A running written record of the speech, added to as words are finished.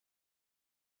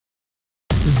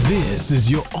This is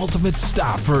your ultimate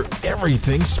stop for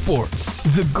everything sports.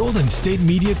 The Golden State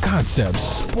Media Concepts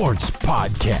Sports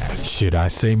Podcast. Should I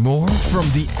say more? From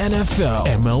the NFL,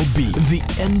 MLB, the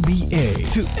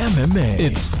NBA to MMA,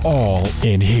 it's all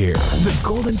in here. The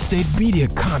Golden State Media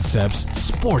Concepts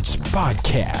Sports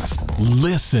Podcast.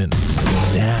 Listen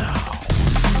now.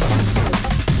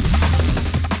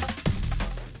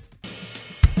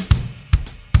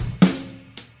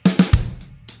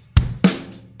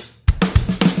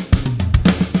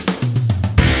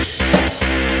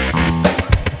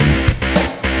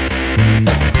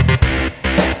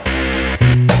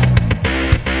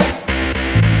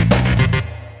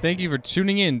 Thank you for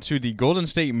tuning in to the Golden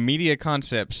State Media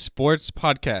Concepts Sports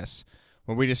Podcast,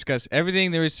 where we discuss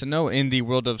everything there is to know in the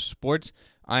world of sports.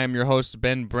 I am your host,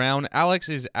 Ben Brown. Alex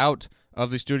is out of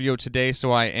the studio today,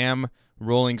 so I am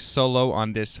rolling solo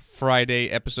on this Friday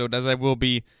episode, as I will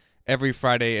be every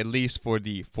Friday, at least for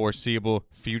the foreseeable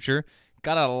future.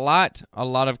 Got a lot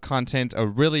of content, a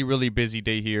really busy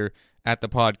day here at the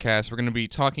podcast. We're going to be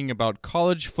talking about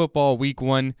college football week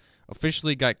 1.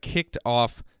 Officially got kicked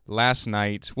off last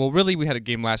night. Well, really, we had a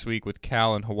game last week with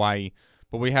Cal and Hawaii,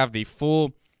 but we have the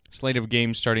full slate of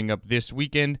games starting up this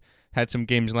weekend. Had some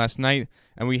games last night,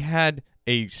 and we had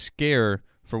a scare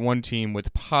for one team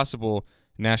with possible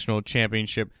national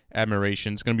championship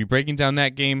admirations. Going to be breaking down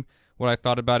that game, what I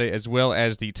thought about it, as well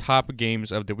as the top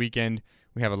games of the weekend.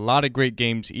 We have a lot of great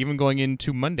games, even going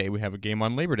into Monday. We have a game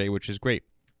on Labor Day, which is great.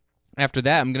 After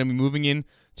that, I'm going to be moving in,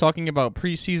 talking about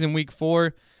preseason week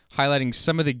 4, highlighting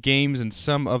some of the games and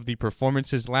some of the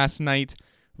performances last night.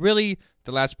 Really,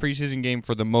 the last preseason game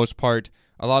for the most part.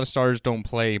 A lot of starters don't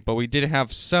play, but we did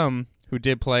have some who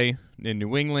did play in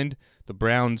New England. The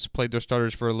Browns played their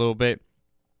starters for a little bit.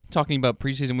 Talking about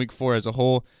preseason week 4 as a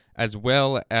whole, as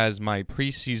well as my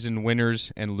preseason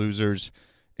winners and losers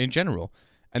in general.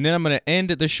 And then I'm going to end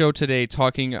the show today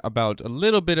talking about a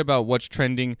little bit about what's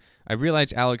trending. I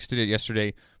realized Alex did it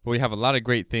yesterday, but we have a lot of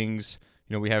great things.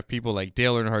 You know, we have people like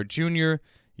Dale Earnhardt Jr.,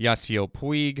 Yasiel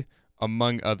Puig,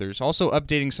 among others. Also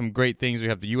updating some great things. We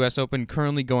have the U.S. Open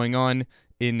currently going on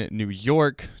in New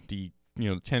York. The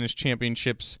tennis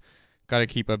championships. Got to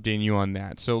keep updating you on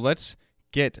that. So let's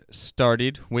get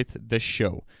started with the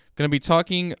show. Going to be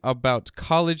talking about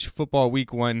college football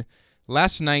week 1.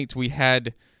 Last night we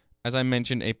had, as I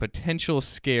mentioned, a potential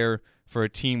scare for a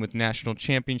team with national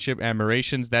championship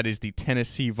admirations. That is the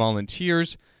Tennessee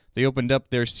Volunteers. They opened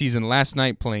up their season last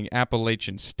night playing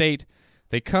Appalachian State.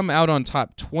 They come out on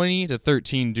top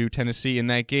 20-13 due Tennessee in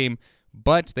that game,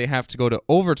 but they have to go to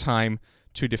overtime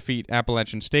to defeat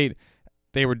Appalachian State.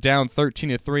 They were down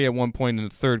 13-3 at one point in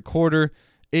the third quarter.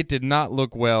 It did not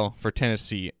look well for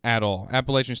Tennessee at all.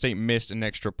 Appalachian State missed an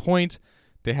extra point.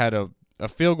 They had a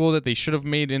field goal that they should have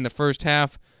made in the first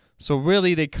half. So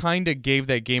really, they kind of gave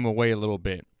that game away a little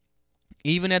bit.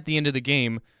 Even at the end of the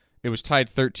game, it was tied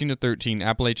 13-13.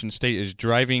 Appalachian State is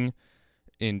driving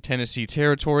in Tennessee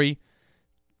territory.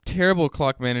 Terrible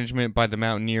clock management by the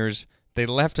Mountaineers. They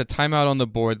left a timeout on the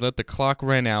board, let the clock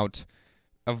run out,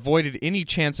 avoided any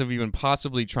chance of even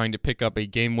possibly trying to pick up a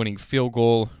game-winning field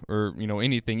goal or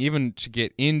anything, even to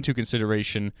get into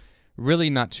consideration.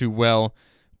 Really not too well.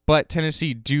 But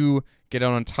Tennessee do get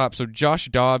out on top. So Josh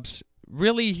Dobbs,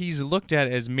 really he's looked at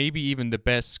as maybe even the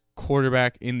best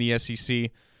quarterback in the SEC.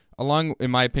 Along, in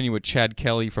my opinion, with Chad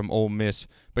Kelly from Ole Miss.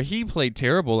 But he played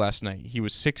terrible last night. He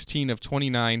was 16 of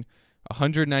 29,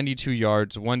 192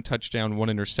 yards, 1 touchdown, 1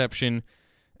 interception.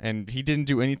 And he didn't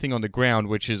do anything on the ground,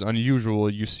 which is unusual,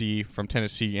 you see, from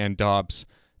Tennessee and Dobbs.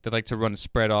 They like to run a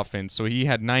spread offense. So he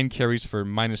had 9 carries for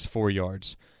 -4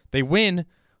 yards. They win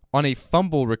on a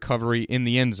fumble recovery in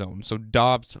the end zone. So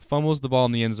Dobbs fumbles the ball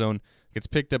in the end zone, gets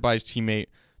picked up by his teammate.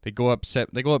 They go up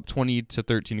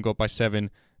 20-13, go up by 7.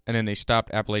 And then they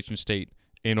stopped Appalachian State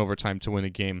in overtime to win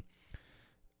the game.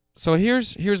 So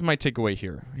here's my takeaway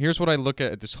here. Here's what I look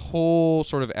at this whole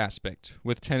sort of aspect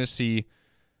with Tennessee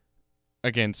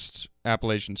against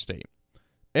Appalachian State.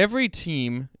 Every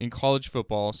team in college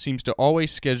football seems to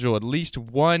always schedule at least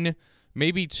 1,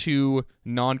 maybe 2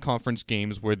 non-conference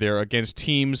games where they're against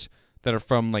teams that are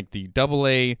from like the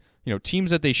AA, teams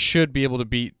that they should be able to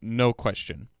beat, no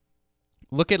question.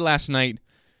 Look at last night.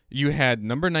 You had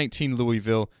number 19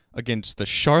 Louisville against the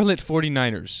Charlotte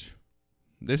 49ers.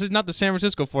 This is not the San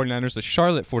Francisco 49ers, the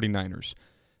Charlotte 49ers.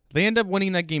 They end up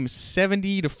winning that game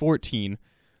 70-14.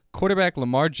 Quarterback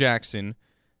Lamar Jackson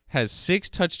has 6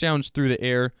 touchdowns through the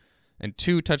air and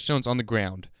 2 touchdowns on the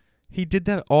ground. He did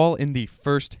that all in the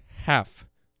first half.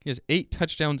 He has 8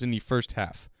 touchdowns in the first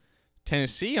half.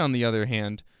 Tennessee, on the other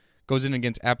hand, goes in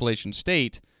against Appalachian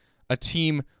State, a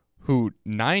team who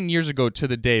 9 years ago to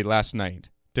the day last night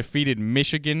defeated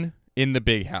Michigan in the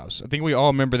Big House. I think we all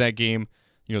remember that game.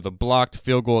 The blocked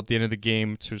field goal at the end of the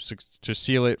game to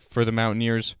seal it for the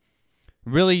Mountaineers.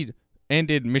 Really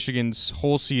ended Michigan's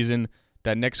whole season.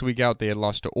 That next week out, they had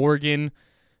lost to Oregon.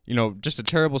 Just a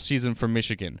terrible season for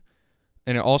Michigan.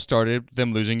 And it all started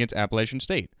them losing against Appalachian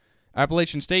State.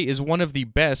 Appalachian State is one of the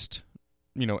best,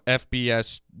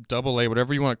 FBS, AA,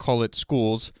 whatever you want to call it,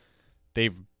 schools.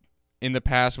 They've, within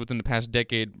the past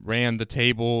decade, ran the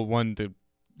table, won the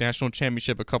national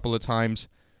championship a couple of times.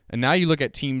 And now you look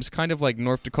at teams kind of like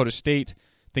North Dakota State.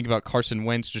 Think about Carson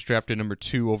Wentz, just drafted number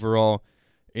 2 overall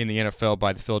in the NFL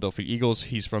by the Philadelphia Eagles.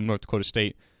 He's from North Dakota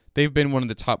State. They've been one of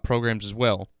the top programs as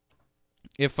well.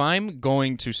 If I'm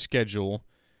going to schedule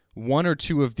one or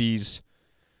two of these,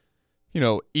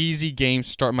 easy games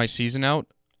to start my season out,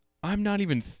 I'm not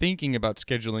even thinking about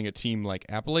scheduling a team like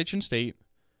Appalachian State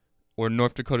or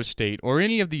North Dakota State or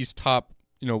any of these top,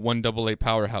 1AA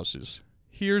powerhouses.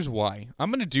 Here's why. I'm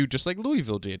going to do just like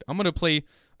Louisville did. I'm going to play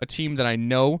a team that I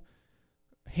know,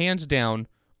 hands down,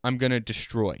 I'm going to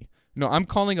destroy. I'm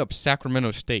calling up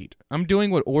Sacramento State. I'm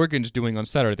doing what Oregon's doing on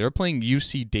Saturday. They're playing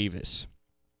UC Davis.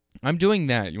 I'm doing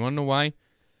that. You want to know why?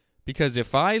 Because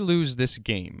if I lose this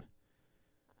game,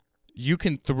 you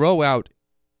can throw out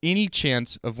any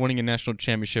chance of winning a national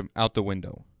championship out the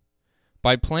window.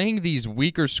 By playing these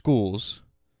weaker schools,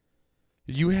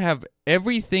 you have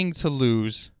everything to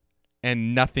lose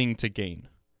and nothing to gain.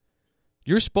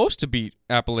 You're supposed to beat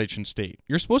Appalachian State.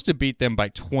 You're supposed to beat them by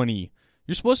 20.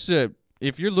 You're supposed to,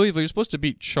 if you're Louisville, you're supposed to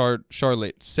beat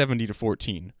Charlotte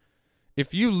 70-14.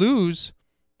 If you lose,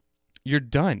 you're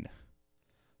done.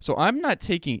 So I'm not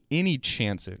taking any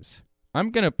chances.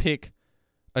 I'm going to pick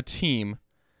a team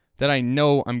that I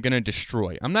know I'm going to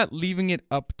destroy. I'm not leaving it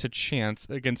up to chance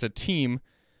against a team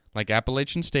like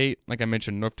Appalachian State, like I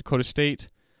mentioned, North Dakota State,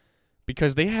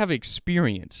 because they have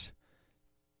experience.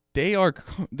 They are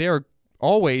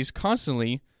always,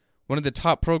 constantly, one of the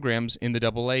top programs in the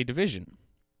AA division.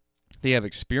 They have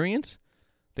experience.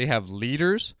 They have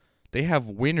leaders. They have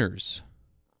winners.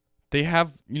 They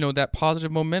have, that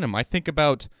positive momentum. I think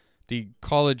about the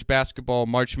college basketball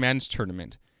March Madness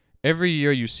tournament. Every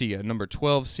year you see a number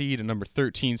 12 seed, a number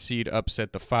 13 seed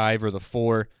upset the 5 or the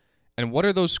 4. And what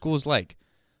are those schools like?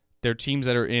 They're teams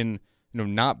that are in,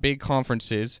 not big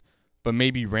conferences, but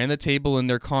maybe ran the table in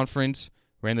their conference,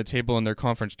 ran the table in their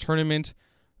conference tournament,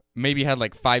 maybe had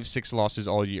like 5-6 losses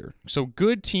all year. So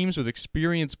good teams with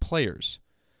experienced players.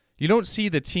 You don't see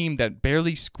the team that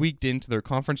barely squeaked into their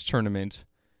conference tournament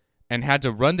and had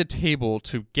to run the table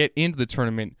to get into the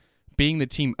tournament being the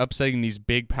team upsetting these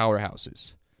big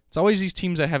powerhouses. It's always these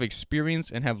teams that have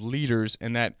experience and have leaders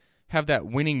and that have that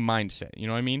winning mindset. You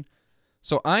know what I mean?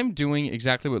 So I'm doing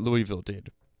exactly what Louisville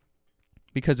did.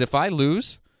 Because if I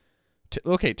lose,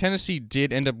 Tennessee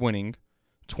did end up winning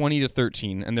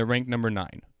 20-13, and they're ranked number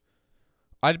 9.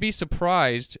 I'd be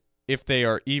surprised if they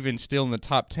are even still in the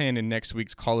top 10 in next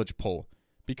week's college poll,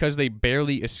 because they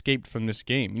barely escaped from this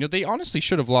game. They honestly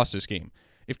should have lost this game.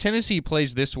 If Tennessee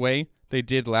plays this way they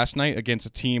did last night against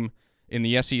a team in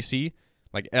the SEC,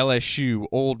 like LSU,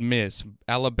 Ole Miss,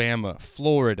 Alabama,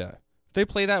 Florida, if they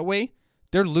play that way,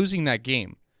 they're losing that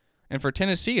game. And for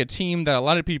Tennessee, a team that a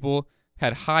lot of people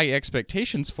had high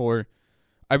expectations for,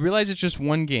 I realize it's just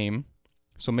one game,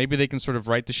 so maybe they can sort of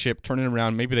right the ship, turn it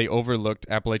around. Maybe they overlooked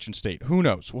Appalachian State. Who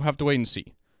knows? We'll have to wait and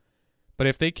see. But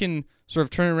if they can sort of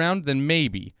turn it around, then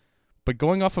maybe. But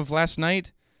going off of last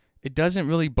night, it doesn't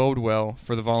really bode well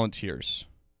for the Volunteers.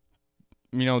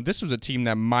 This was a team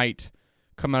that might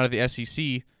come out of the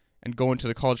SEC and go into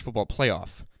the college football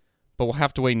playoff. But we'll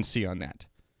have to wait and see on that.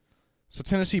 So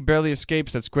Tennessee barely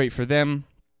escapes. That's great for them.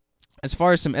 As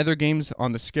far as some other games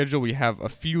on the schedule, we have a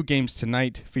few games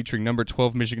tonight featuring number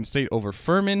 12 Michigan State over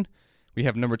Furman. We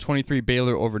have number 23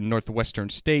 Baylor over Northwestern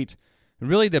State. And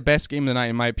really the best game of the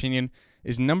night, in my opinion,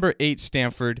 is number 8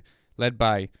 Stanford, led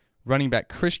by running back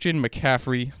Christian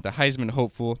McCaffrey, the Heisman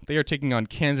hopeful. They are taking on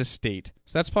Kansas State.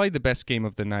 So that's probably the best game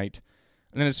of the night.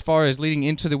 And then as far as leading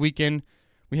into the weekend,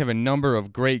 we have a number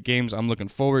of great games I'm looking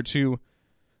forward to,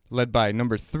 led by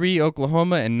number 3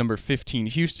 Oklahoma and number 15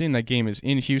 Houston. That game is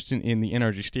in Houston in the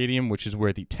NRG Stadium, which is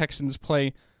where the Texans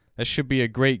play. That should be a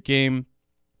great game.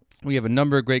 We have a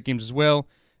number of great games as well.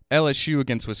 LSU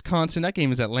against Wisconsin. That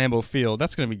game is at Lambeau Field.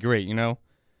 That's going to be great,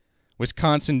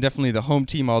 Wisconsin, definitely the home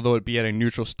team, although it be at a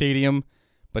neutral stadium.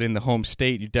 But in the home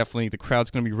state, the crowd's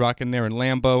going to be rocking there in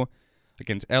Lambeau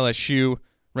against LSU,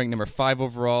 ranked number 5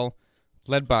 overall,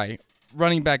 led by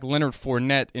running back Leonard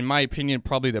Fournette. In my opinion,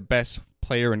 probably the best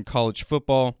player in college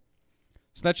football.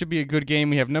 So that should be a good game.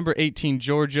 We have number 18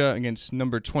 Georgia against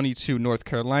number 22 North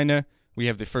Carolina. We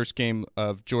have the first game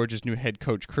of Georgia's new head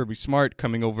coach, Kirby Smart,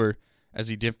 coming over as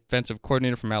the defensive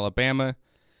coordinator from Alabama. And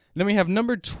then we have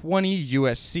number 20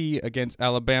 USC against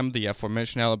Alabama, the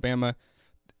aforementioned Alabama.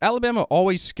 Alabama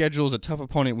always schedules a tough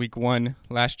opponent week 1.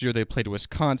 Last year they played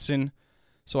Wisconsin.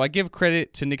 So I give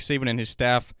credit to Nick Saban and his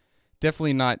staff.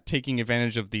 Definitely not taking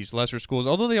advantage of these lesser schools,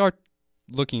 although they are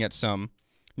looking at some.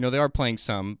 They are playing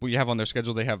some. We have on their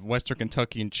schedule, they have Western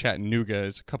Kentucky and Chattanooga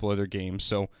as a couple other games.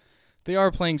 So they are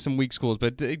playing some weak schools,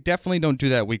 but they definitely don't do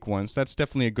that week 1. So that's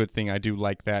definitely a good thing. I do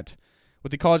like that.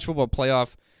 With the college football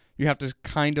playoff, you have to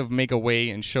kind of make a way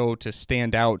and show to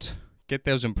stand out, get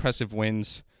those impressive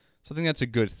wins. So I think that's a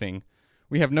good thing.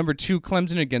 We have number 2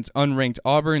 Clemson against unranked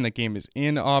Auburn. That game is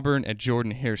in Auburn at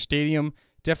Jordan-Hare Stadium.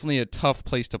 Definitely a tough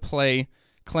place to play.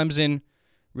 Clemson,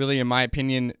 really, in my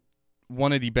opinion,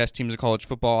 one of the best teams in college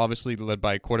football, obviously led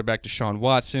by quarterback Deshaun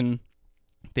Watson.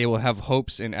 They will have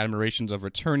hopes and admirations of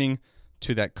returning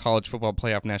to that college football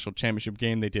playoff national championship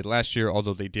game they did last year,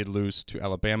 although they did lose to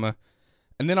Alabama.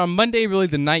 And then on Monday, really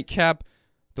the nightcap,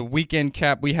 the weekend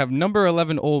cap, we have number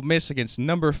 11 Ole Miss against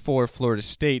number 4 Florida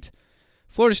State.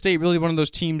 Florida State, really one of those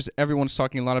teams everyone's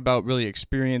talking a lot about, really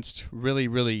experienced, really,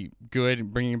 really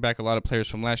good, bringing back a lot of players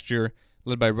from last year,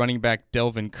 led by running back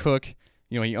Delvin Cook.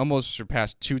 He almost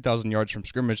surpassed 2,000 yards from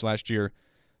scrimmage last year.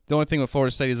 The only thing with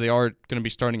Florida State is they are going to be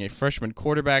starting a freshman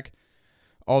quarterback,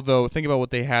 although think about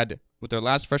what they had with their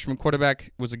last freshman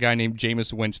quarterback was a guy named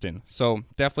Jameis Winston. So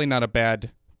definitely not a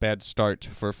bad start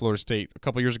for Florida State a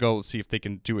couple years ago. Let's see if they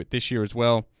can do it this year as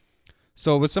well.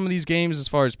 So with some of these games, as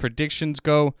far as predictions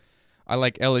go, I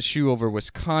like LSU over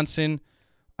Wisconsin.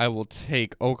 I will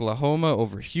take Oklahoma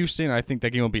over Houston. I think that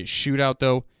game will be a shootout,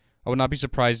 though. I would not be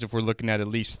surprised if we're looking at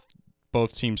least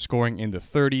both teams scoring in the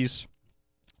 30s.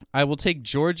 I will take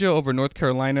Georgia over North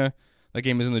Carolina. That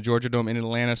game is in the Georgia Dome in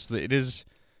Atlanta, so it is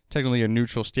technically a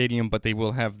neutral stadium, but they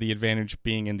will have the advantage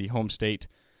being in the home state.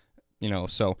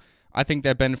 So I think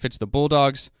that benefits the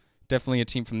Bulldogs. Definitely a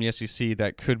team from the SEC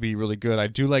that could be really good. I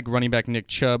do like running back Nick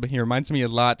Chubb. He reminds me a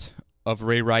lot of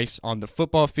Ray Rice on the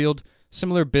football field.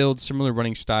 Similar builds, similar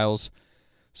running styles.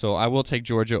 So I will take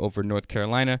Georgia over North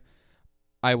Carolina.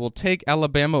 I will take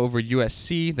Alabama over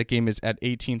USC. The game is at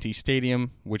AT&T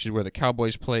Stadium, which is where the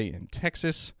Cowboys play in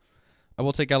Texas. I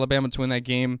will take Alabama to win that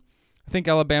game. I think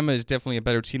Alabama is definitely a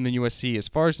better team than USC. As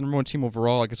far as the number 1 team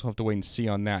overall, I guess we'll have to wait and see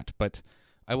on that. But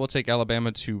I will take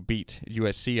Alabama to beat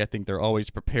USC. I think they're always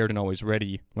prepared and always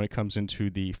ready when it comes into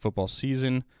the football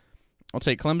season. I'll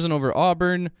take Clemson over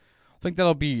Auburn. I think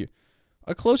that'll be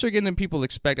a closer game than people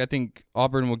expect. I think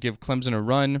Auburn will give Clemson a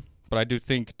run, but I do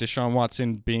think Deshaun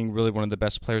Watson, being really one of the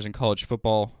best players in college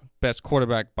football, best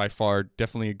quarterback by far,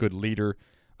 definitely a good leader,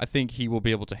 I think he will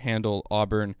be able to handle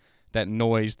Auburn, that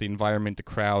noise, the environment, the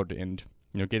crowd, and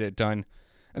get it done.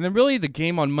 And then really the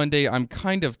game on Monday, I'm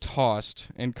kind of tossed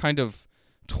and kind of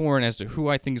torn as to who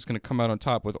I think is going to come out on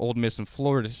top with Ole Miss and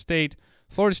Florida State.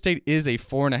 Florida State is a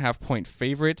 4.5-point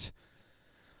favorite.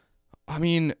 I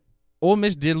mean, Ole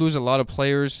Miss did lose a lot of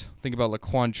players. Think about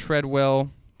Laquan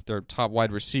Treadwell, their top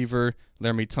wide receiver,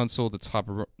 Laramie Tunsil, the top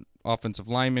offensive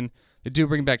lineman. They do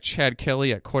bring back Chad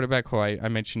Kelly at quarterback, who I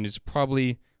mentioned is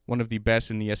probably one of the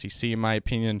best in the SEC in my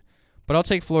opinion. But I'll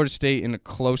take Florida State in a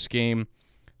close game.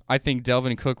 I think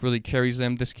Delvin Cook really carries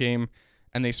them this game,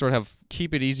 and they sort of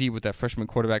keep it easy with that freshman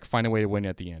quarterback, find a way to win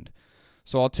at the end.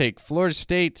 So I'll take Florida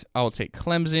State, I'll take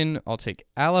Clemson, I'll take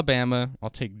Alabama, I'll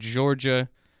take Georgia,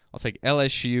 I'll take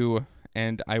LSU,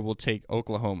 and I will take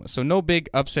Oklahoma. So no big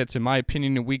upsets in my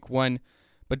opinion in week 1,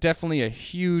 but definitely a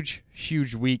huge,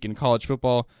 huge week in college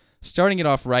football. Starting it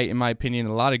off right, in my opinion,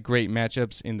 a lot of great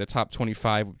matchups in the top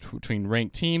 25 between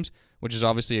ranked teams, which is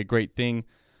obviously a great thing.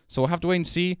 So we'll have to wait and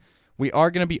see. We are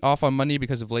going to be off on Monday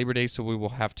because of Labor Day, so we will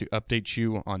have to update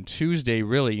you on Tuesday,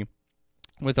 really,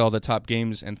 with all the top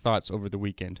games and thoughts over the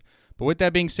weekend. But with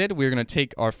that being said, we're going to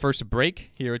take our first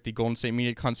break here at the Golden State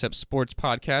Media Concepts Sports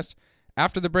Podcast.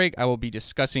 After the break, I will be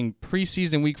discussing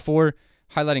preseason week 4,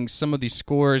 highlighting some of the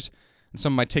scores and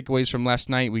some of my takeaways from last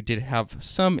night. We did have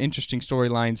some interesting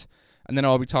storylines, and then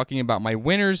I'll be talking about my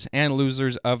winners and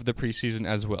losers of the preseason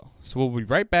as well. So we'll be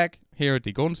right back here at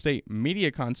the Golden State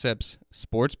Media Concepts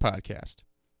Sports Podcast.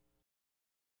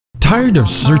 Tired of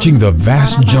searching the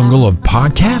vast jungle of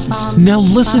podcasts? Now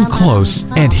listen close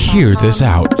and hear this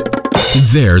out.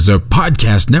 There's a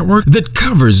podcast network that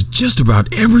covers just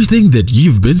about everything that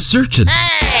you've been searching.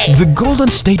 Hey! The Golden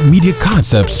State Media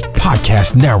Concepts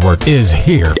Podcast Network is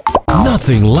here.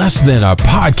 Nothing less than a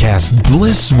podcast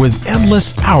bliss with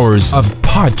endless hours of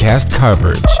podcast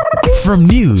coverage. From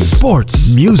news,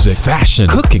 sports, music, fashion,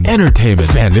 cooking, entertainment,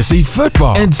 fantasy,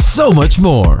 football, and so much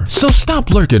more. So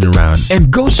stop lurking around and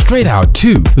go straight out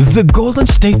to the Golden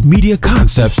State Media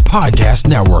Concepts Podcast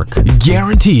Network.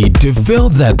 Guaranteed to fill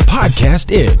that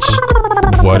podcast itch.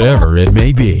 Whatever it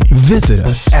may be. Visit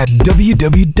us at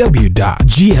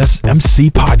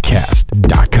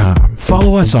www.gsmcpodcast.com.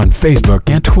 Follow us on Facebook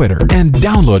and Twitter, and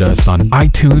download us on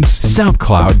iTunes,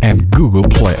 SoundCloud, and Google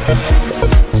Play.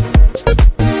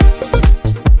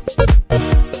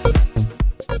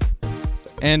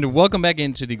 And welcome back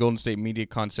into the Golden State Media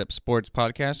Concept Sports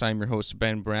Podcast. I'm your host,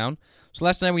 Ben Brown. So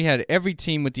last night we had every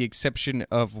team with the exception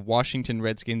of Washington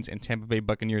Redskins and Tampa Bay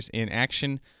Buccaneers in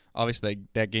action. Obviously,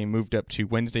 that game moved up to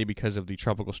Wednesday because of the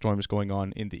tropical storms going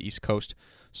on in the East Coast.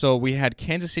 So we had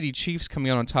Kansas City Chiefs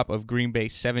coming out on top of Green Bay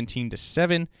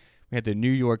 17-7. We had the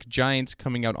New York Giants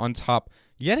coming out on top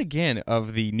yet again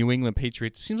of the New England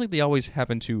Patriots. Seems like they always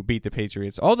happen to beat the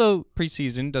Patriots. Although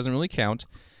preseason doesn't really count,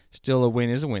 still a win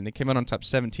is a win. They came out on top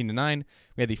 17-9.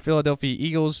 We had the Philadelphia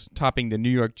Eagles topping the New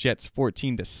York Jets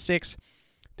 14-6.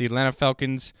 The Atlanta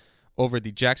Falcons over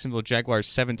the Jacksonville Jaguars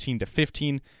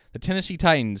 17-15. The Tennessee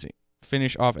Titans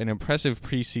finish off an impressive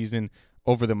preseason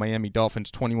over the Miami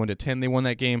Dolphins 21-10. They won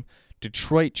that game.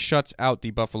 Detroit shuts out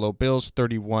the Buffalo Bills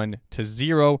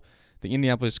 31-0. The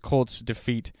Indianapolis Colts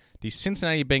defeat the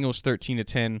Cincinnati Bengals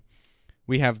 13-10.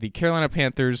 We have the Carolina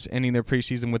Panthers ending their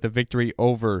preseason with a victory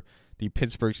over the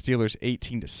Pittsburgh Steelers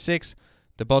 18-6.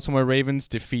 The Baltimore Ravens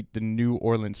defeat the New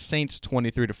Orleans Saints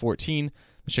 23-14.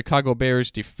 The Chicago Bears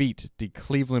defeat the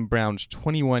Cleveland Browns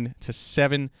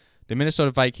 21-7. The Minnesota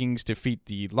Vikings defeat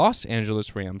the Los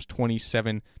Angeles Rams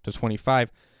 27-25.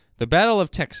 The Battle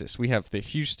of Texas. We have the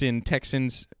Houston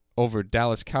Texans over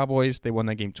Dallas Cowboys. They won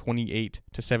that game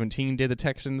 28-17, did the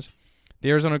Texans. The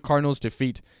Arizona Cardinals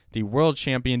defeat the world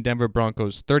champion Denver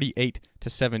Broncos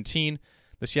 38-17.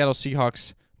 The Seattle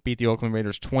Seahawks beat the Oakland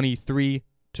Raiders 23-21.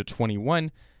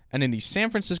 And then the San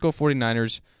Francisco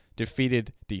 49ers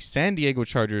defeated the San Diego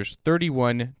Chargers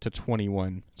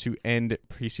 31-21 to end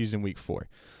preseason week 4.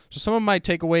 So some of my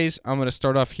takeaways, I'm going to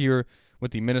start off here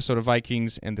with the Minnesota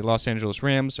Vikings and the Los Angeles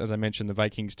Rams. As I mentioned, the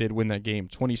Vikings did win that game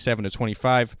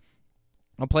 27-25.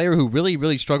 A player who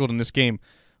really struggled in this game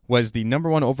was the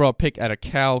number 1 overall pick out of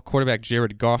Cal, quarterback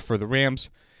Jared Goff for the Rams.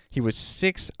 He was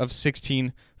 6 of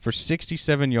 16 for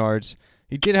 67 yards.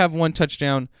 He did have 1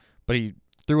 touchdown, but he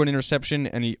threw an interception,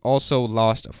 and he also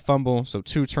lost a fumble, so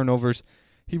 2 turnovers.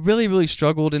 He really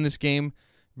struggled in this game,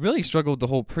 really struggled the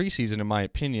whole preseason, in my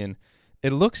opinion.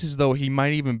 It looks as though he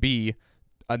might even be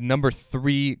a number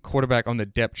 3 quarterback on the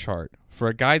depth chart. For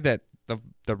a guy that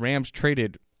the Rams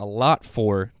traded a lot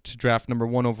for to draft number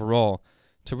 1 overall,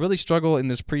 to really struggle in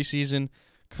this preseason,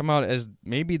 come out as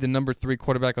maybe the number 3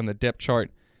 quarterback on the depth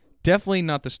chart. Definitely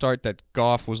not the start that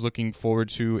Goff was looking forward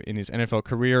to in his NFL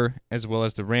career, as well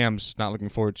as the Rams not looking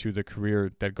forward to the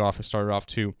career that Goff has started off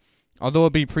to. Although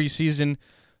it be preseason,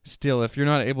 still, if you're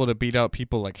not able to beat out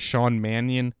people like Sean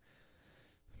Mannion,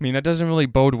 I mean, that doesn't really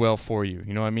bode well for you.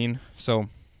 You know what I mean? So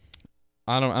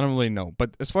I don't really know.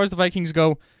 But as far as the Vikings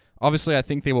go, obviously I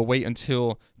think they will wait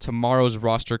until tomorrow's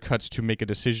roster cuts to make a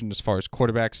decision as far as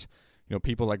quarterbacks. You know,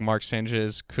 people like Mark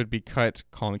Sanchez could be cut,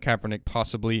 Colin Kaepernick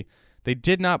possibly. They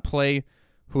did not play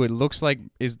who it looks like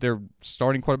is their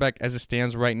starting quarterback as it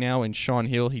stands right now in Sean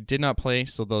Hill. He did not play,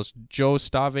 so those Joe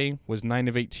Stave was 9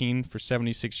 of 18 for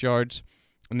 76 yards.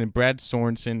 And then Brad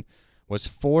Sorensen was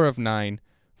 4 of 9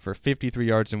 for 53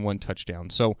 yards and 1 touchdown.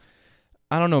 So,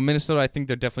 I don't know. Minnesota, I think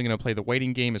they're definitely going to play the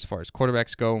waiting game as far as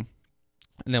quarterbacks go.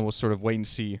 And then we'll sort of wait and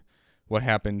see what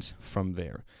happens from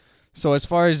there. So as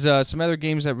far as some other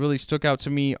games that really stuck out to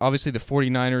me, obviously the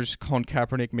 49ers, Colin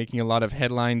Kaepernick making a lot of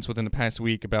headlines within the past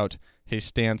week about his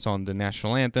stance on the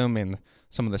national anthem and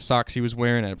some of the socks he was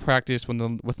wearing at practice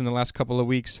within the last couple of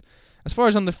weeks. As far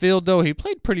as on the field, though, he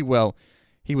played pretty well.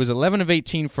 He was 11 of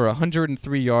 18 for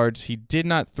 103 yards. He did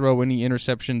not throw any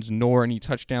interceptions nor any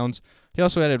touchdowns. He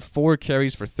also added 4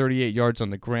 carries for 38 yards on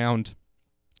the ground.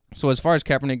 So as far as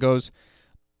Kaepernick goes,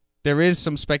 there is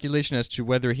some speculation as to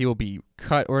whether he will be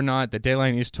cut or not. The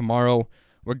deadline is tomorrow.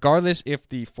 Regardless if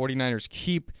the 49ers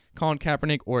keep Colin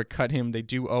Kaepernick or cut him, they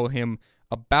do owe him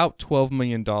about $12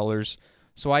 million.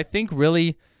 So I think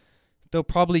really they'll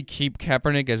probably keep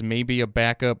Kaepernick as maybe a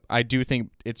backup. I do think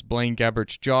it's Blaine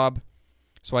Gabbert's job.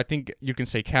 So I think you can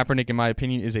say Kaepernick, in my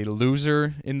opinion, is a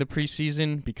loser in the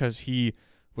preseason because he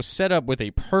was set up with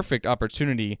a perfect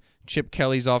opportunity. Chip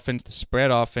Kelly's offense, the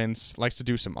spread offense, likes to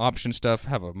do some option stuff,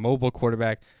 have a mobile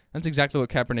quarterback. That's exactly what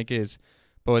Kaepernick is.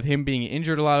 But with him being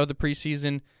injured a lot of the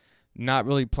preseason, not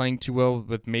really playing too well,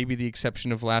 with maybe the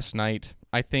exception of last night,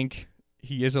 I think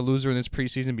he is a loser in this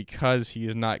preseason because he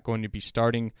is not going to be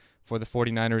starting for the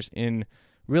 49ers in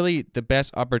really the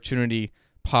best opportunity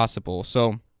possible.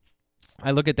 So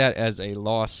I look at that as a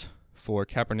loss for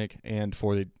Kaepernick and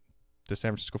for the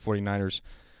San Francisco 49ers.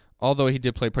 Although he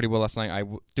did play pretty well last night, I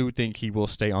do think he will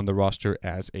stay on the roster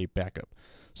as a backup.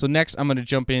 So next, I'm going to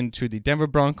jump into the Denver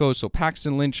Broncos. So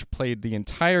Paxton Lynch played the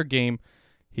entire game.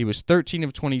 He was 13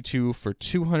 of 22 for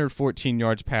 214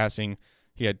 yards passing.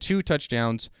 He had 2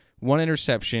 touchdowns, 1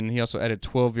 interception. He also added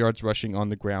 12 yards rushing on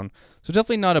the ground. So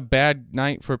definitely not a bad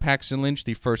night for Paxton Lynch,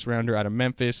 the first rounder out of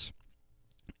Memphis.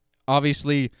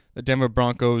 Obviously, the Denver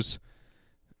Broncos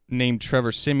named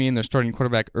Trevor Siemian their starting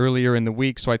quarterback earlier in the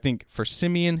week. So I think for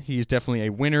Siemian, he's definitely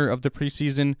a winner of the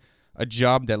preseason, a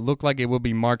job that looked like it will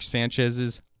be Mark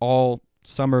Sanchez's all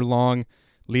summer long,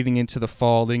 leading into the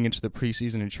fall, leading into the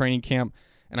preseason and training camp.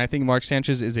 And I think Mark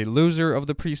Sanchez is a loser of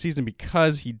the preseason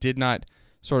because he did not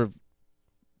sort of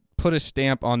put a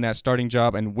stamp on that starting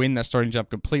job and win that starting job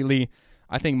completely.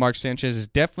 I think Mark Sanchez is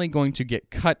definitely going to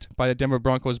get cut by the Denver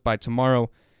Broncos by tomorrow.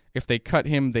 If they cut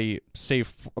him, they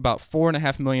save about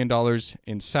 $4.5 million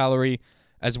in salary,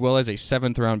 as well as a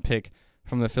 7th-round pick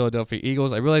from the Philadelphia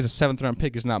Eagles. I realize a 7th-round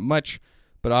pick is not much,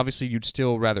 but obviously you'd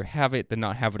still rather have it than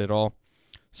not have it at all.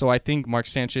 So I think Mark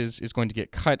Sanchez is going to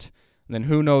get cut. And then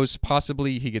who knows,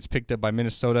 possibly he gets picked up by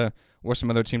Minnesota or some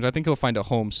other teams. I think he'll find a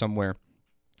home somewhere.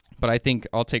 But I think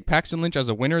I'll take Paxton Lynch as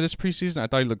a winner this preseason. I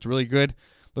thought he looked really good,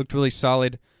 looked really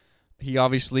solid. He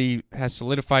obviously has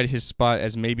solidified his spot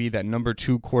as maybe that number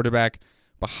 2 quarterback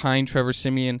behind Trevor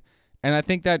Siemian. And I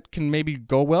think that can maybe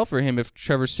go well for him if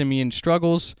Trevor Siemian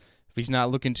struggles, if he's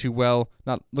not looking too well,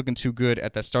 not looking too good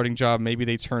at that starting job. Maybe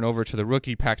they turn over to the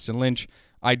rookie Paxton Lynch.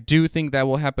 I do think that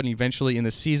will happen eventually in the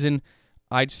season.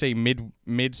 I'd say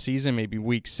mid-season, maybe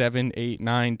week 7, 8,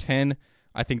 9, 10.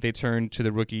 I think they turn to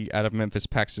the rookie out of Memphis,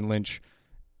 Paxton Lynch.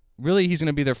 Really, he's going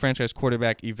to be their franchise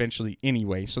quarterback eventually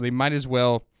anyway, so they might as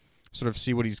well sort of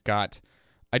see what he's got.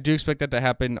 I do expect that to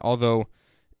happen, although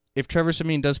if Trevor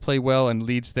Siemian does play well and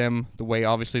leads them the way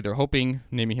obviously they're hoping,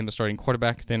 naming him the starting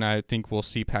quarterback, then I think we'll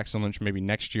see Paxton Lynch maybe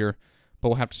next year, but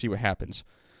we'll have to see what happens.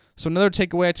 So another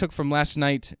takeaway I took from last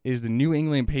night is the New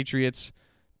England Patriots.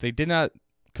 They did not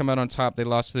come out on top. They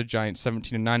lost to the Giants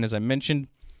 17-9, as I mentioned,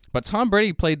 but Tom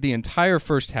Brady played the entire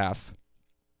first half.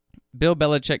 Bill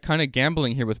Belichick kind of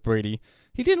gambling here with Brady.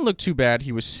 He didn't look too bad.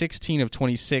 He was 16 of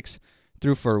 26,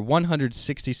 threw for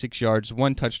 166 yards,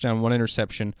 1 touchdown, 1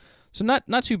 interception. So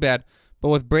not too bad. But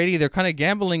with Brady, they're kind of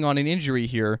gambling on an injury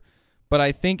here. But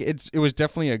I think it was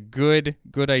definitely a good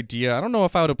idea. I don't know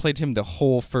if I would have played him the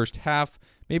whole first half.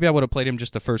 Maybe I would have played him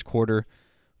just the first quarter.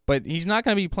 But he's not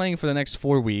going to be playing for the next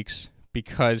 4 weeks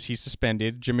because he's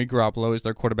suspended. Jimmy Garoppolo is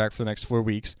their quarterback for the next 4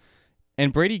 weeks.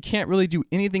 And Brady can't really do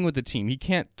anything with the team. He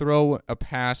can't throw a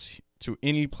pass to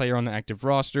any player on the active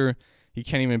roster. He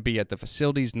can't even be at the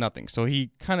facilities, nothing. So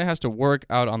he kind of has to work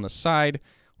out on the side,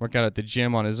 work out at the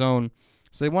gym on his own.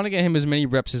 So they want to get him as many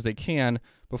reps as they can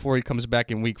before he comes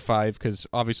back in week 5, because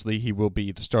obviously he will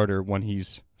be the starter when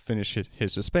he's finished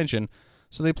his suspension.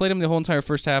 So they played him the whole entire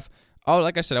first half. Oh,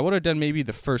 like I said, I would have done maybe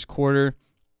the first quarter.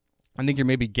 I think you're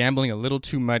maybe gambling a little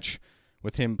too much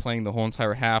with him playing the whole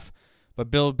entire half. But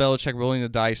Bill Belichick rolling the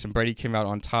dice, and Brady came out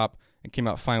on top and came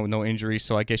out fine with no injuries,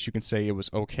 so I guess you can say it was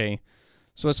okay.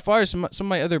 So as far as some of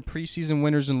my other preseason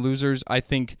winners and losers, I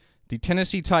think the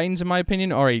Tennessee Titans, in my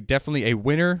opinion, are definitely a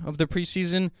winner of the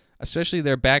preseason, especially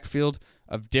their backfield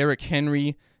of Derrick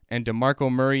Henry and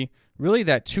DeMarco Murray. Really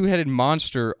that two-headed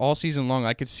monster all season long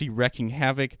I could see wrecking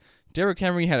havoc. Derrick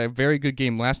Henry had a very good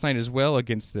game last night as well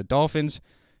against the Dolphins.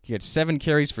 He had 7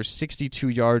 carries for 62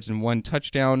 yards and 1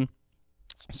 touchdown.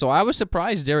 So I was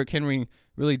surprised Derrick Henry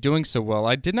really doing so well.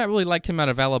 I did not really like him out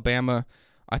of Alabama.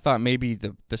 I thought maybe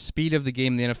the speed of the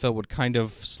game in the NFL would kind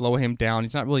of slow him down.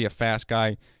 He's not really a fast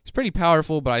guy. He's pretty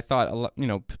powerful, but I thought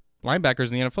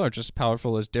linebackers in the NFL are just as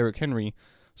powerful as Derrick Henry.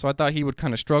 So I thought he would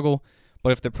kind of struggle.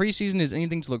 But if the preseason is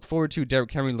anything to look forward to,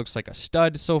 Derrick Henry looks like a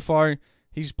stud so far.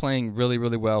 He's playing really,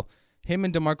 really well. Him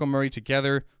and DeMarco Murray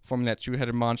together forming that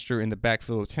two-headed monster in the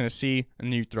backfield of Tennessee. And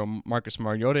then you throw Marcus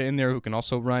Mariota in there who can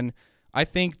also run. I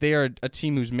think they are a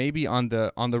team who's maybe on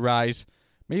the rise,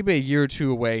 maybe a year or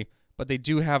two away, but they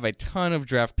do have a ton of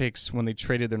draft picks when they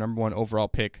traded their number 1 overall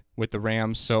pick with the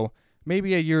Rams. So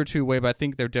maybe a year or two away, but I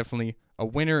think they're definitely a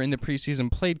winner in the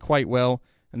preseason, played quite well,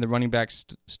 and the running backs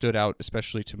stood out,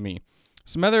 especially to me.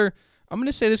 I'm going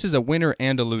to say this is a winner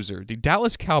and a loser. The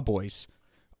Dallas Cowboys,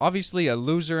 obviously a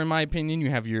loser in my opinion. You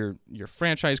have your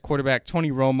franchise quarterback,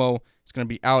 Tony Romo, is going to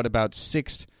be out about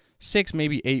 6,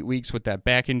 maybe 8 weeks with that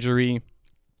back injury.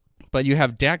 But you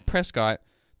have Dak Prescott,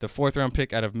 the 4th-round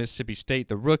pick out of Mississippi State,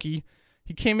 the rookie.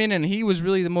 he came in and he was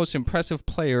really the most impressive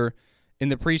player in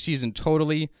the preseason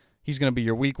totally. He's going to be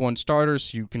your week 1 starter,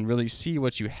 so you can really see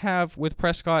what you have with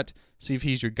Prescott, see if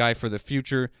he's your guy for the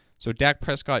future. So Dak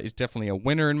Prescott is definitely a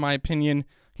winner in my opinion.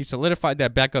 He solidified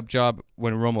that backup job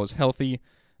when Romo's healthy,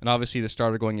 and obviously the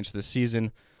starter going into the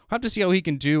season. We'll have to see how he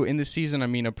can do in the season. I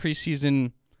mean, a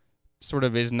preseason sort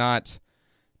of is not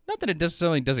that it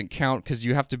necessarily doesn't count because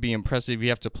you have to be impressive. You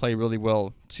have to play really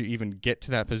well to even get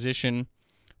to that position.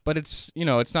 But it's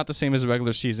not the same as a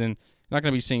regular season. You're not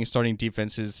going to be seeing starting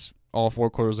defenses all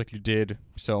 4 quarters like you did.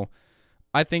 So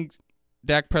I think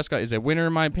Dak Prescott is a winner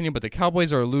in my opinion, but the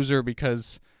Cowboys are a loser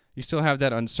because you still have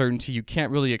that uncertainty. You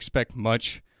can't really expect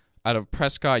much out of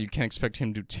Prescott. You can't expect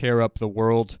him to tear up the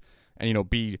world and,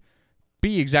 be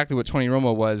exactly what Tony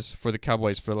Romo was for the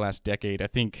Cowboys for the last decade. I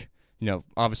think,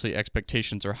 obviously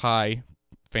expectations are high.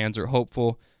 Fans are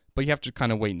hopeful, but you have to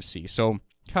kind of wait and see. So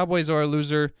Cowboys are a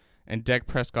loser, and Dak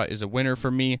Prescott is a winner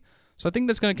for me. So I think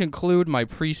that's going to conclude my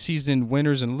preseason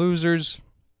winners and losers.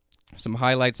 Some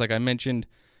highlights, like I mentioned.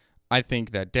 I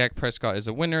think that Dak Prescott is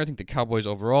a winner. I think the Cowboys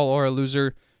overall are a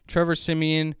loser. Trevor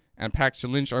Siemian and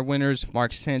Paxton Lynch are winners.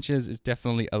 Mark Sanchez is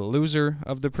definitely a loser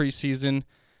of the preseason.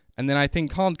 And then I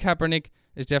think Colin Kaepernick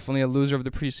is definitely a loser of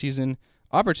the preseason.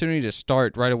 Opportunity to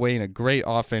start right away in a great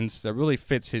offense that really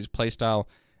fits his play style,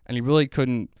 and he really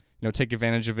couldn't take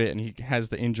advantage of it, and he has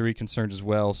the injury concerns as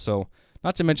well. So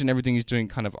not to mention everything he's doing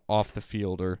kind of off the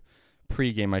field, or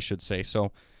pregame, I should say.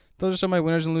 So those are some of my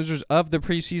winners and losers of the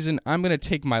preseason. I'm going to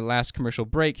take my last commercial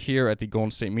break here at the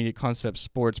Golden State Media Concepts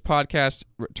Sports Podcast.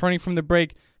 Returning from the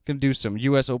break, going to do some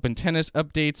U.S. Open tennis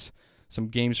updates, some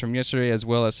games from yesterday, as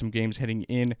well as some games heading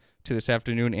in to this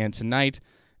afternoon and tonight.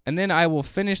 And then I will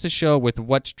finish the show with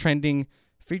What's Trending,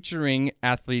 featuring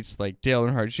athletes like Dale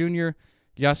Earnhardt Jr.,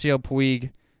 Yasiel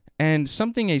Puig, and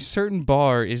something a certain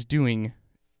bar is doing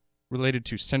related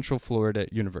to Central Florida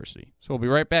University. So we'll be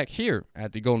right back here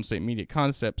at the Golden State Media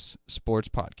Concepts Sports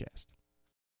Podcast.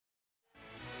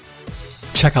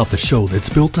 Check out the show that's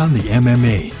built on the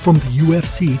MMA. From the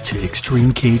UFC to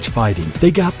extreme cage fighting, they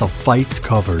got the fights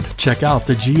covered. Check out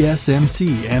the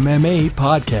GSMC MMA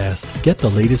podcast. Get the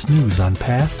latest news on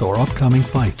past or upcoming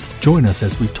fights. Join us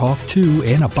as we talk to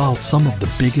and about some of the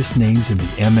biggest names in the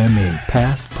MMA,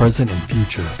 past, present, and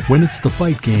future. When it's the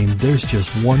fight game, there's just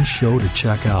one show to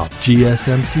check out.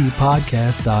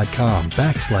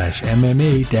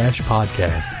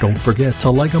 GSMCpodcast.com/MMA-podcast. Don't forget to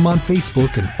like them on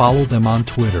Facebook and follow them on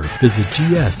Twitter. Visit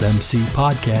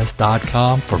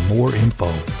GSMCpodcast.com for more info.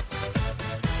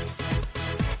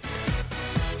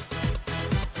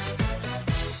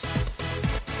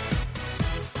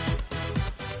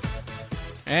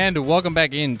 And welcome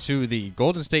back into the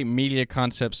Golden State Media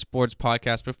Concepts Sports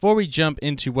Podcast. Before we jump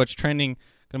into what's trending, I'm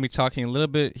going to be talking a little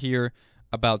bit here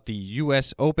about the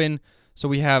U.S. Open. So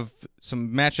we have some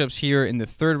matchups here in the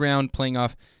third round playing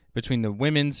off between the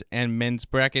women's and men's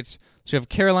brackets. So you have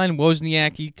Caroline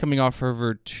Wozniacki coming off of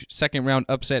her second round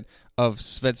upset of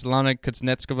Svetlana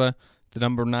Kuznetsova, the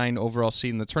number 9 overall seed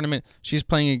in the tournament. She's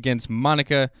playing against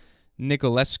Monica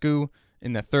Nicolescu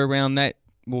in the third round. That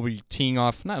will be teeing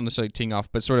off, not necessarily teeing off,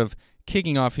 but sort of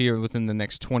kicking off here within the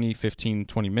next 20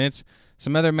 minutes.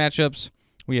 Some other matchups,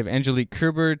 we have Angelique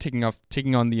Kerber taking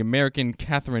on the American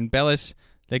Catherine Bellis.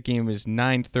 That game is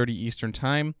 9:30 Eastern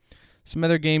Time. Some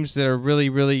other games that are really,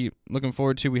 really looking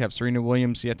forward to, we have Serena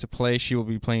Williams yet to play. She will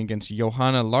be playing against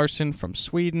Johanna Larsson from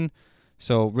Sweden.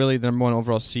 So really the number 1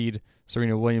 overall seed,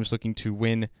 Serena Williams, looking to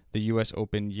win the U.S.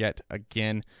 Open yet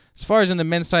again. As far as in the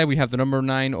men's side, we have the number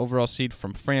 9 overall seed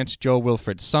from France,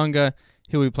 Jo-Wilfried Tsonga.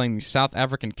 He'll be playing the South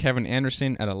African Kevin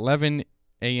Anderson at 11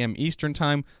 a.m. Eastern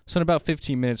Time, so in about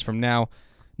 15 minutes from now.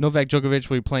 Novak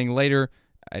Djokovic will be playing later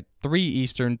at 3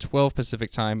 Eastern, 12 Pacific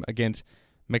Time against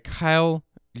Mikhail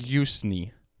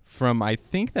Yusny from, I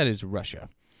think that is Russia.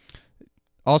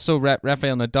 Also,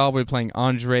 Rafael Nadal will be playing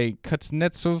Andrei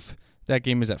Kuznetsov. That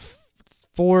game is at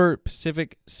 4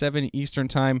 Pacific, 7 Eastern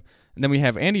Time. And then we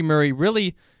have Andy Murray,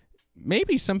 really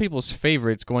maybe some people's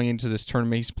favorites going into this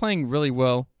tournament. He's playing really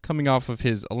well, coming off of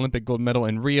his Olympic gold medal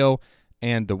in Rio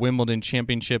and the Wimbledon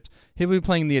Championship. He'll be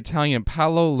playing the Italian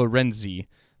Paolo Lorenzi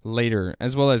later,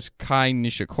 as well as Kai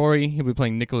Nishikori. He'll be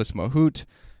playing Nicholas Mahut.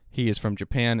 He is from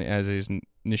Japan, as is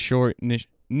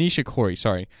Nishikori.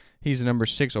 Sorry, he's the number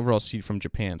 6 overall seed from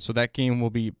Japan. So that game will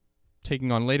be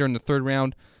taking on later in the third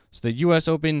round. So the U.S.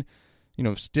 Open,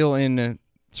 still in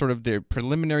sort of their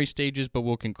preliminary stages, but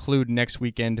will conclude next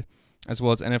weekend, as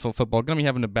well as NFL football. Going to be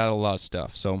having to battle a lot of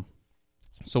stuff. So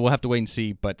we'll have to wait and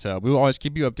see. But we will always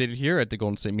keep you updated here at the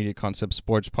Golden State Media Concepts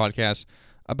Sports Podcast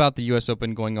about the U.S.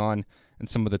 Open going on and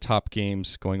some of the top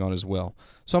games going on as well.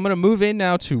 So I'm going to move in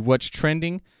now to what's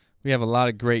trending, We have a lot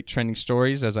of great trending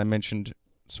stories, as I mentioned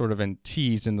sort of in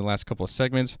tease in the last couple of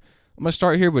segments. I'm going to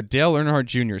start here with Dale Earnhardt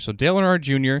Jr. So Dale Earnhardt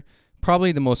Jr.,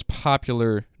 probably the most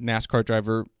popular NASCAR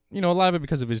driver, a lot of it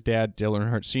because of his dad, Dale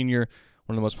Earnhardt Sr.,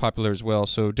 one of the most popular as well.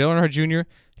 So Dale Earnhardt Jr.,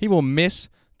 he will miss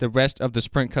the rest of the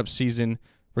Sprint Cup season,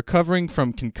 recovering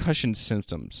from concussion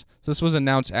symptoms. So this was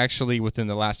announced actually within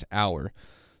the last hour.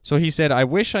 So he said, "I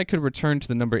wish I could return to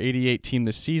the number 88 team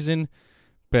this season,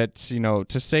 but,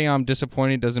 to say I'm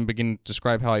disappointed doesn't begin to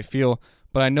describe how I feel,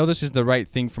 but I know this is the right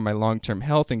thing for my long-term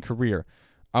health and career.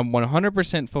 I'm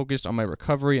 100% focused on my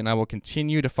recovery, and I will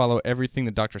continue to follow everything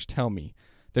the doctors tell me.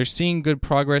 They're seeing good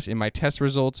progress in my test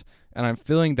results, and I'm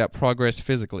feeling that progress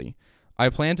physically. I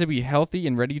plan to be healthy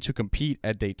and ready to compete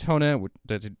at Daytona,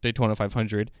 the Daytona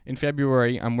 500, in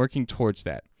February. I'm working towards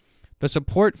that. The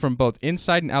support from both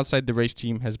inside and outside the race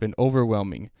team has been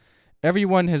overwhelming.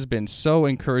 Everyone has been so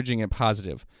encouraging and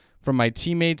positive, from my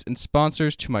teammates and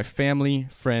sponsors to my family,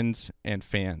 friends, and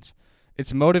fans.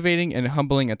 It's motivating and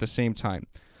humbling at the same time."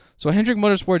 So Hendrick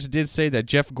Motorsports did say that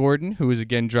Jeff Gordon, who is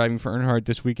again driving for Earnhardt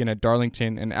this weekend at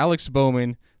Darlington, and Alex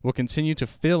Bowman will continue to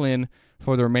fill in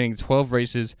for the remaining 12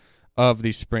 races of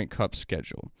the Sprint Cup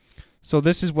schedule. So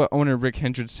this is what owner Rick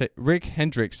Hendrick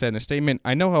said in a statement.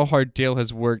 "I know how hard Dale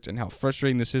has worked and how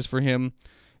frustrating this is for him.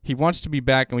 He wants to be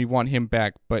back and we want him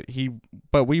back, but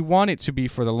we want it to be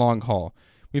for the long haul.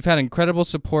 We've had incredible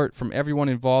support from everyone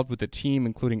involved with the team,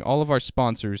 including all of our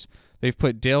sponsors. They've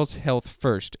put Dale's health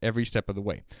first every step of the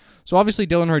way." So obviously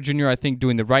Dale Earnhardt Jr., I think,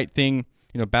 doing the right thing,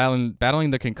 battling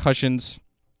the concussions.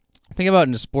 Think about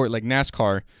in a sport like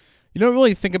NASCAR, you don't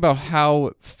really think about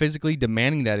how physically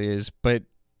demanding that is, but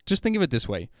just think of it this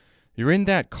way. You're in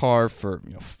that car for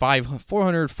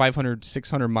 400, 500,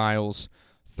 600 miles,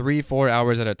 3-4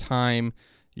 hours at a time.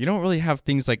 You don't really have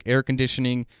things like air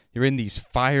conditioning. You're in these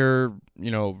fire,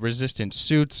 resistant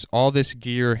suits, all this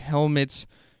gear, helmets.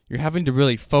 You're having to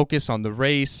really focus on the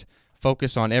race,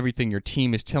 focus on everything your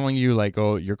team is telling you, like,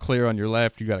 oh, you're clear on your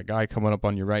left, you got a guy coming up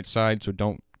on your right side, so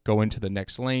don't go into the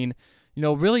next lane.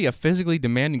 Really a physically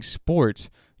demanding sport.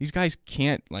 These guys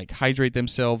can't hydrate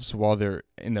themselves while they're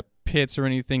in the pits or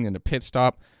anything, in the pit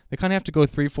stop. They kind of have to go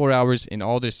 3-4 hours in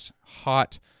all this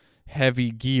hot,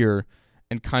 heavy gear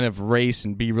and kind of race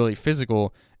and be really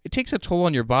physical. It takes a toll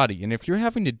on your body. And if you're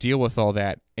having to deal with all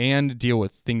that and deal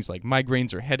with things like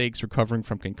migraines or headaches, recovering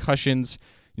from concussions,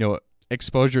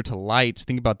 exposure to lights,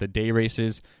 think about the day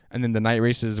races and then the night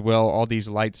races as well, all these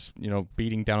lights,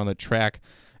 beating down on the track,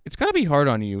 it's got to be hard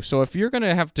on you. So if you're going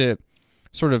to have to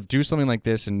sort of do something like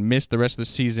this and miss the rest of the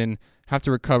season, have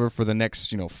to recover for the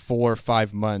next, 4 or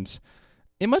 5 months,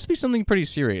 it must be something pretty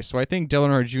serious. So I think Dale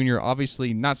Earnhardt Jr.,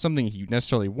 obviously not something he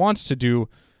necessarily wants to do,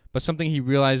 but something he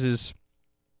realizes,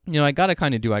 I got to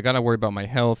kind of do. I got to worry about my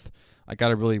health. I got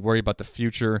to really worry about the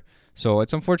future. So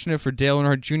it's unfortunate for Dale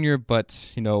Earnhardt Jr.,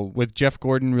 but, with Jeff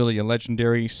Gordon, really a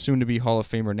legendary, soon-to-be Hall of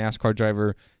Famer NASCAR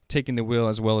driver, taking the wheel,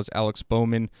 as well as Alex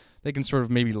Bowman, they can sort of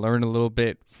maybe learn a little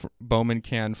bit. Bowman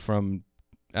can from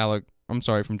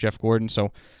Jeff Gordon.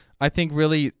 So I think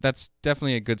really that's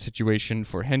definitely a good situation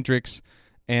for Hendricks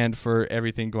and for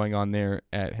everything going on there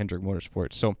at Hendrick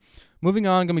Motorsports. So moving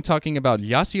on, I'm going to be talking about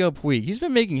Yasiel Puig. He's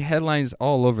been making headlines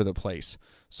all over the place.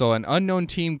 So an unknown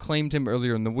team claimed him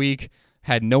earlier in the week,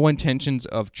 had no intentions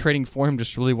of trading for him,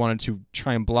 just really wanted to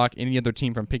try and block any other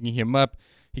team from picking him up.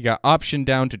 He got optioned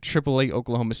down to AAA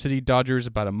Oklahoma City Dodgers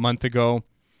about a month ago.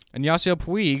 And Yasiel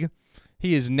Puig,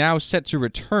 he is now set to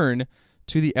return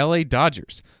to the LA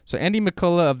Dodgers. So Andy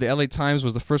McCullough of the LA Times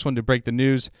was the first one to break the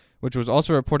news, which was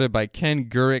also reported by Ken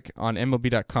Gurick on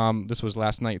MLB.com. This was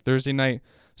last night, Thursday night.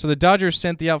 So the Dodgers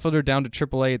sent the outfielder down to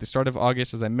AAA at the start of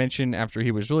August, as I mentioned, after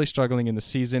he was really struggling in the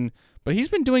season. But he's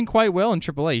been doing quite well in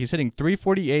AAA. He's hitting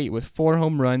 .348 with 4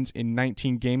 home runs in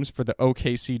 19 games for the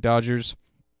OKC Dodgers.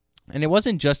 And it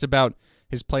wasn't just about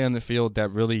his play on the field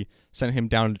that really sent him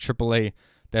down to AAA.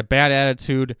 That bad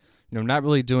attitude, not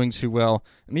really doing too well.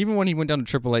 And even when he went down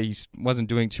to AAA, he wasn't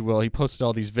doing too well. He posted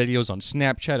all these videos on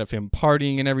Snapchat of him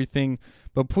partying and everything.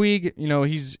 But Puig,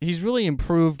 he's really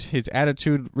improved his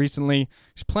attitude recently.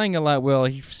 He's playing a lot well.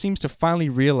 He seems to finally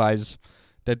realize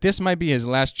that this might be his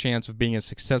last chance of being a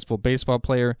successful baseball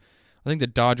player. I think the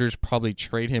Dodgers probably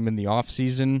trade him in the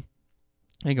offseason.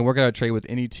 He can work out a trade with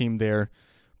any team there.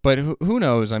 But who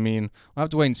knows? I mean, we'll have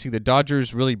to wait and see. The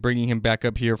Dodgers really bringing him back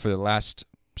up here for the last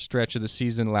stretch of the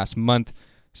season, last month.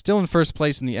 Still in first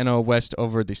place in the NL West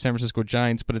over the San Francisco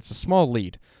Giants, but it's a small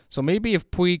lead. So maybe if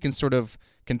Puig can sort of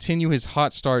continue his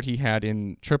hot start he had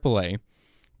in AAA,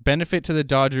 benefit to the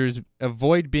Dodgers,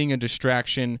 avoid being a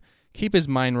distraction, keep his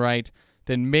mind right,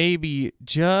 then maybe,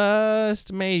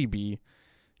 just maybe,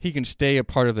 he can stay a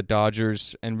part of the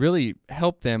Dodgers and really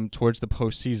help them towards the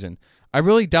postseason. I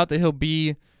really doubt that he'll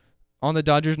be on the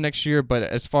Dodgers next year, but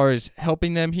as far as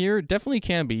helping them here, definitely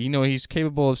can be. He's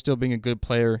capable of still being a good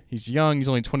player. He's young. He's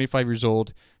only 25 years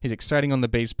old. He's exciting on the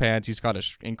base pads. He's got an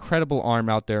incredible arm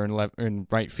out there in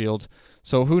right field.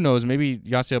 So who knows? Maybe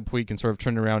Yasiel Puig can sort of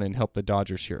turn around and help the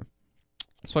Dodgers here.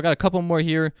 So I got a couple more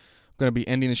here. I'm going to be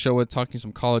ending the show with talking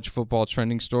some college football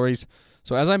trending stories.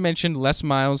 So as I mentioned, Les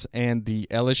Miles and the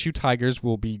LSU Tigers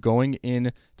will be going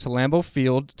in to Lambeau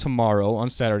Field tomorrow on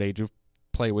Saturday to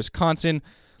play Wisconsin.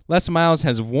 Les Miles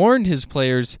has warned his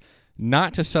players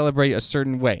not to celebrate a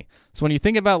certain way. So when you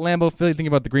think about Lambeau Field, you think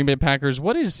about the Green Bay Packers,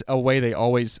 what is a way they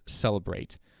always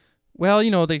celebrate? Well,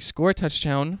 they score a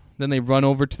touchdown, then they run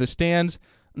over to the stands,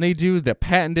 and they do the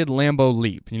patented Lambeau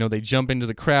leap. They jump into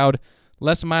the crowd.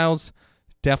 Les Miles,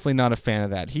 definitely not a fan of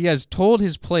that. He has told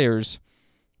his players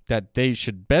that they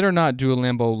should better not do a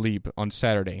Lambeau leap on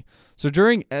Saturday. So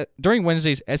during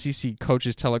Wednesday's SEC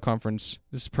coaches teleconference,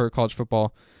 this is per college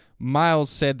football, Miles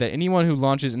said that anyone who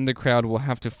launches in the crowd will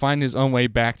have to find his own way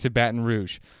back to Baton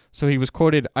Rouge. So he was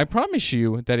quoted, "I promise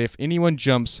you that if anyone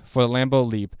jumps for the Lambeau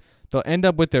leap, they'll end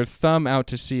up with their thumb out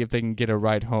to see if they can get a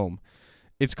ride home.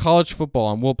 It's college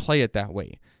football, and we'll play it that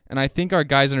way. And I think our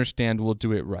guys understand we'll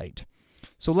do it right."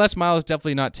 So Les Miles is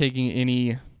definitely not taking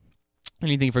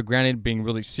anything for granted, being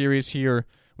really serious here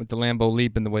with the Lambeau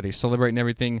leap and the way they celebrate and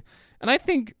everything. And I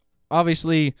think,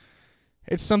 obviously,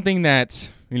 it's something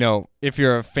that, if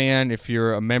you're a fan, if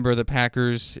you're a member of the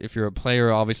Packers, if you're a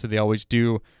player, obviously they always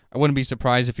do. I wouldn't be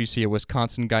surprised if you see a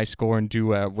Wisconsin guy score and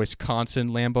do a Wisconsin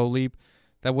Lambeau leap.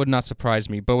 That would not surprise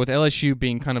me. But with LSU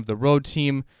being kind of the road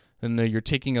team, and you're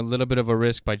taking a little bit of a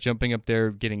risk by jumping up there,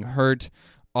 getting hurt.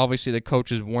 Obviously, the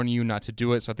coaches warn you not to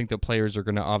do it, so I think the players are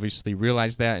going to obviously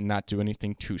realize that and not do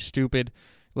anything too stupid.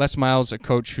 Les Miles, a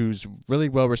coach who's really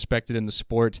well respected in the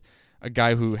sport, a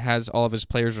guy who has all of his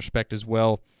players' respect as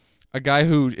well, a guy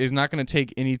who is not going to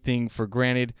take anything for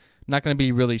granted, not going to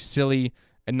be really silly,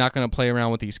 and not going to play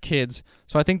around with these kids.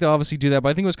 So I think they'll obviously do that, but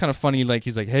I think it was kind of funny,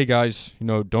 he's like, "Hey guys,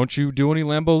 don't you do any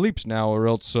Lambeau leaps now, or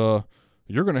else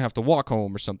you're going to have to walk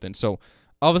home or something." So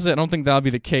obviously I don't think that'll be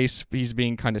the case. He's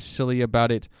being kind of silly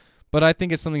about it, but I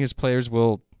think it's something his players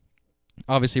will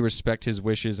obviously respect his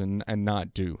wishes and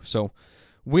not do. So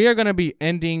we are going to be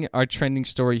ending our trending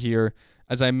story here,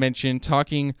 as I mentioned,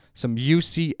 talking some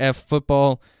UCF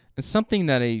football and something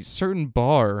that a certain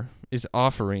bar is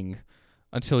offering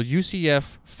until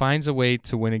UCF finds a way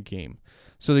to win a game.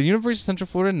 So the University of Central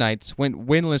Florida Knights went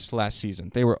winless last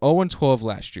season. They were 0-12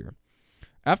 last year.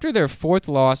 After their fourth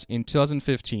loss in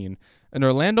 2015, an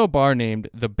Orlando bar named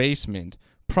The Basement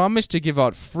promised to give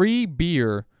out free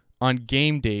beer on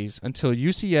game days until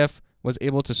UCF was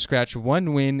able to scratch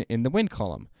one win in the win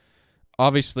column.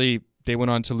 Obviously, they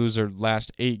went on to lose their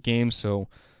last 8 games, so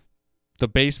The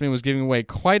Basement was giving away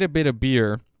quite a bit of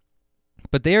beer,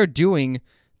 but they are doing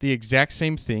the exact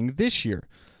same thing this year.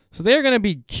 So they're going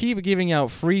to keep giving out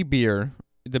free beer,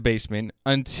 The Basement,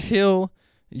 until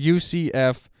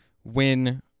UCF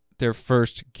win their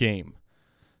first game.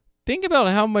 Think about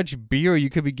how much beer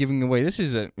you could be giving away. This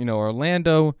is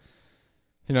Orlando.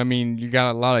 You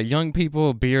got a lot of young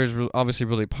people. Beer is obviously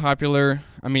really popular.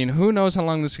 Who knows how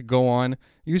long this could go on.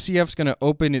 UCF's going to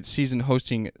open its season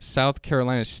hosting South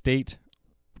Carolina State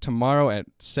tomorrow at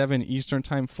 7 Eastern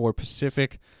Time, 4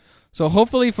 Pacific. So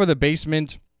hopefully for The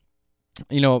Basement,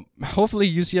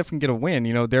 hopefully UCF can get a win.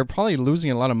 They're probably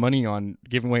losing a lot of money on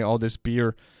giving away all this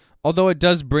beer. Although it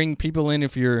does bring people in.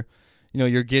 If you're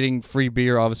getting free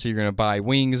beer, obviously you're going to buy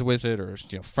wings with it, or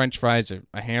French fries, or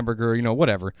a hamburger,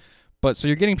 whatever. But so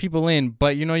you're getting people in,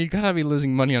 but you got to be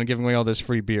losing money on giving away all this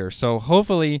free beer. So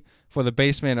hopefully for The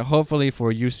Basement, hopefully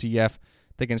for UCF,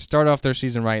 they can start off their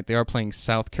season right. They are playing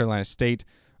South Carolina State.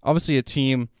 Obviously a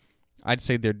team I'd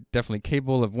say they're definitely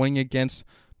capable of winning against.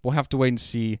 We'll have to wait and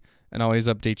see, and I'll always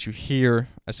update you here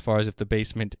as far as if The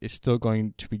Basement is still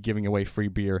going to be giving away free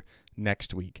beer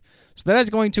next week. So that is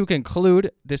going to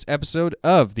conclude this episode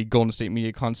of the Golden State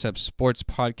Media Concepts Sports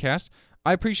Podcast.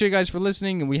 I appreciate you guys for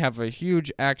listening, and we have a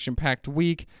huge action-packed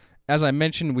week. As I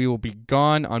mentioned, we will be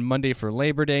gone on Monday for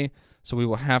Labor Day, so we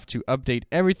will have to update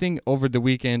everything over the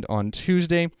weekend on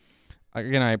Tuesday.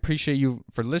 Again, I appreciate you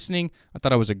for listening. I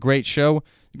thought it was a great show.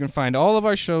 You can find all of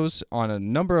our shows on a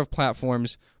number of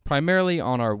platforms, primarily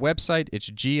on our website. It's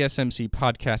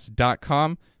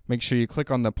gsmcpodcast.com. Make sure you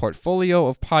click on the portfolio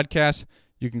of podcasts.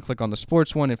 You can click on the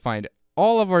sports one and find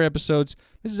all of our episodes.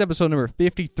 This is episode number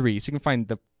 53, so you can find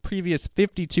the previous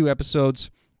 52 episodes,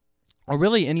 or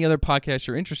really any other podcast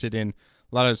you're interested in.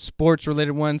 A lot of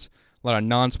sports-related ones, a lot of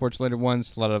non-sports-related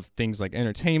ones, a lot of things like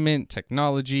entertainment,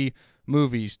 technology,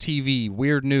 movies, TV,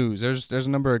 weird news. There's a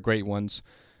number of great ones.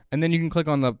 And then you can click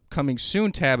on the Coming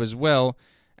Soon tab as well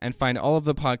and find all of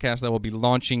the podcasts that will be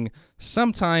launching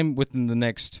sometime within the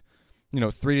next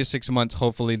 3 to 6 months,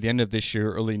 hopefully the end of this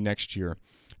year, early next year.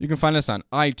 You can find us on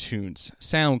iTunes,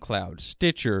 SoundCloud,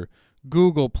 Stitcher,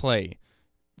 Google Play,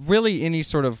 really any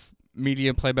sort of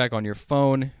media playback on your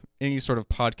phone, any sort of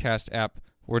podcast app,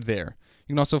 we're there.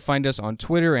 You can also find us on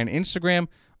Twitter and Instagram.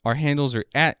 Our handles are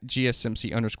at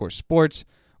GSMC_sports.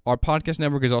 Our podcast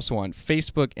network is also on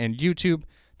Facebook and YouTube,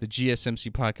 the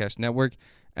GSMC Podcast Network.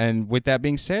 And with that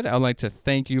being said, I'd like to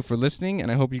thank you for listening,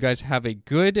 and I hope you guys have a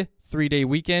good 3-day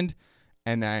weekend.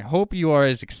 And I hope you are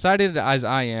as excited as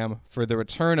I am for the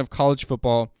return of college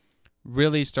football,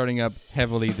 really starting up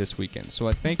heavily this weekend. So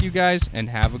I thank you guys, and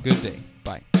have a good day.